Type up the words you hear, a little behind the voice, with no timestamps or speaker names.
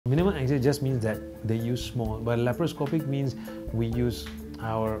Minimal access just means that they use small, but laparoscopic means we use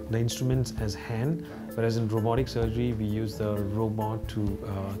the instruments as hand, whereas in robotic surgery we use the robot to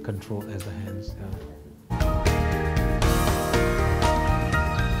control as the hands.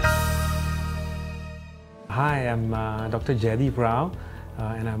 Hi, I'm Dr. Jaideep Rao,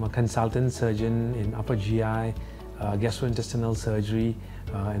 and I'm a consultant surgeon in upper GI, gastrointestinal surgery,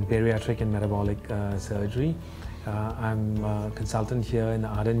 and bariatric and metabolic surgery. I'm a consultant here in the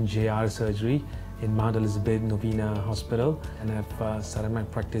Arden JR Surgery in Mount Elizabeth Novena Hospital, and I've started my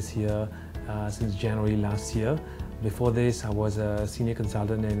practice here since January last year. Before this, I was a senior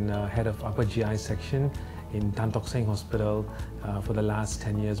consultant and head of upper GI section in Tan Tock Seng Hospital for the last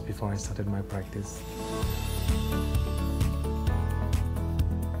 10 years before I started my practice.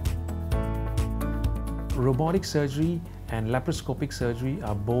 Robotic surgery and laparoscopic surgery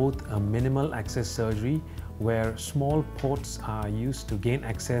are both a minimal access surgery where small ports are used to gain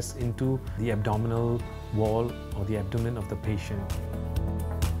access into the abdominal wall or the abdomen of the patient.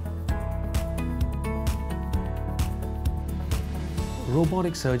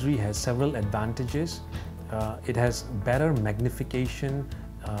 Robotic surgery has several advantages. It has better magnification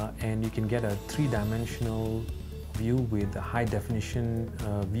and you can get a three-dimensional view with high-definition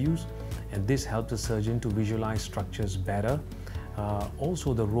views, and this helps the surgeon to visualize structures better.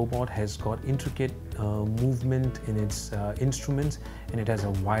 Also, the robot has got intricate movement in its instruments, and it has a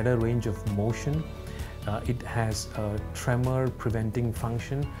wider range of motion. It has a tremor preventing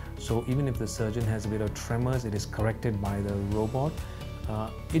function, so even if the surgeon has a bit of tremors, it is corrected by the robot.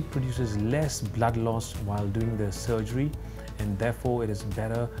 It produces less blood loss while doing the surgery, and therefore it is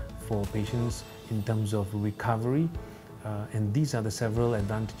better for patients in terms of recovery. And these are the several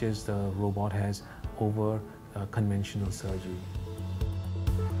advantages the robot has over conventional surgery.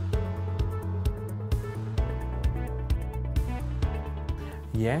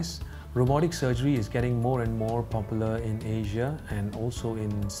 Yes, robotic surgery is getting more and more popular in Asia and also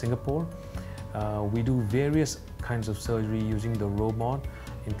in Singapore. We do various kinds of surgery using the robot,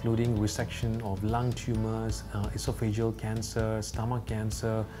 including resection of lung tumors, esophageal cancer, stomach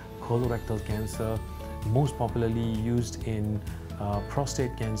cancer, colorectal cancer, most popularly used in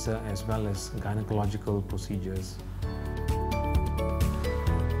prostate cancer as well as gynaecological procedures.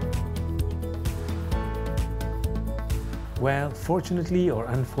 Well, fortunately or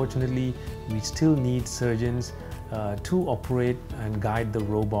unfortunately, we still need surgeons to operate and guide the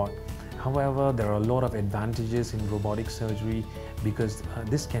robot. However, there are a lot of advantages in robotic surgery because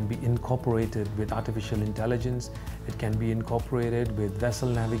this can be incorporated with artificial intelligence. It can be incorporated with vessel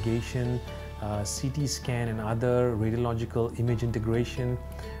navigation, CT scan and other radiological image integration.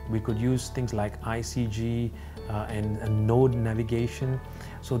 We could use things like ICG and node navigation.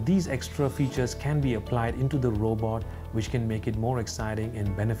 So these extra features can be applied into the robot, which can make it more exciting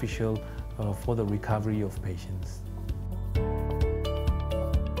and beneficial for the recovery of patients.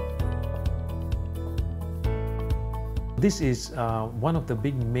 This is one of the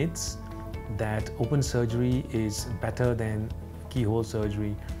big myths, that open surgery is better than keyhole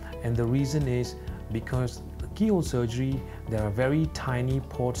surgery. And the reason is because keyhole surgery, there are very tiny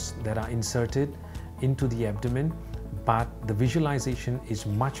ports that are inserted into the abdomen, but the visualization is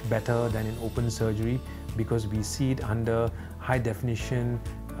much better than in open surgery because we see it under high definition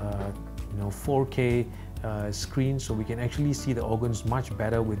 4K screen, so we can actually see the organs much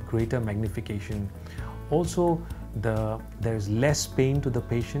better with greater magnification. Also, there is less pain to the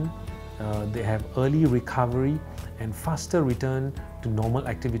patient. They have early recovery and faster return to normal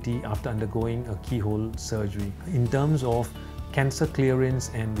activity after undergoing a keyhole surgery. In terms of cancer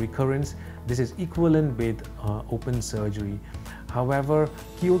clearance and recurrence, this is equivalent with open surgery. However,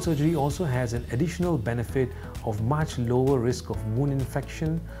 keyhole surgery also has an additional benefit of much lower risk of wound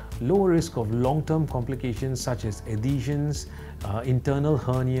infection, lower risk of long-term complications such as adhesions, internal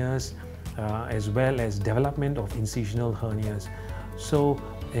hernias, as well as development of incisional hernias. So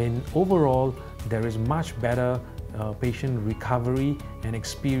overall, there is much better patient recovery and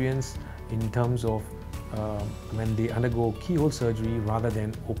experience in terms of when they undergo keyhole surgery rather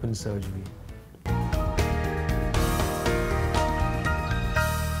than open surgery.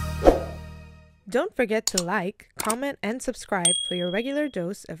 Don't forget to like, comment, and subscribe for your regular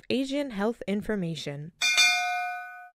dose of Asian health information.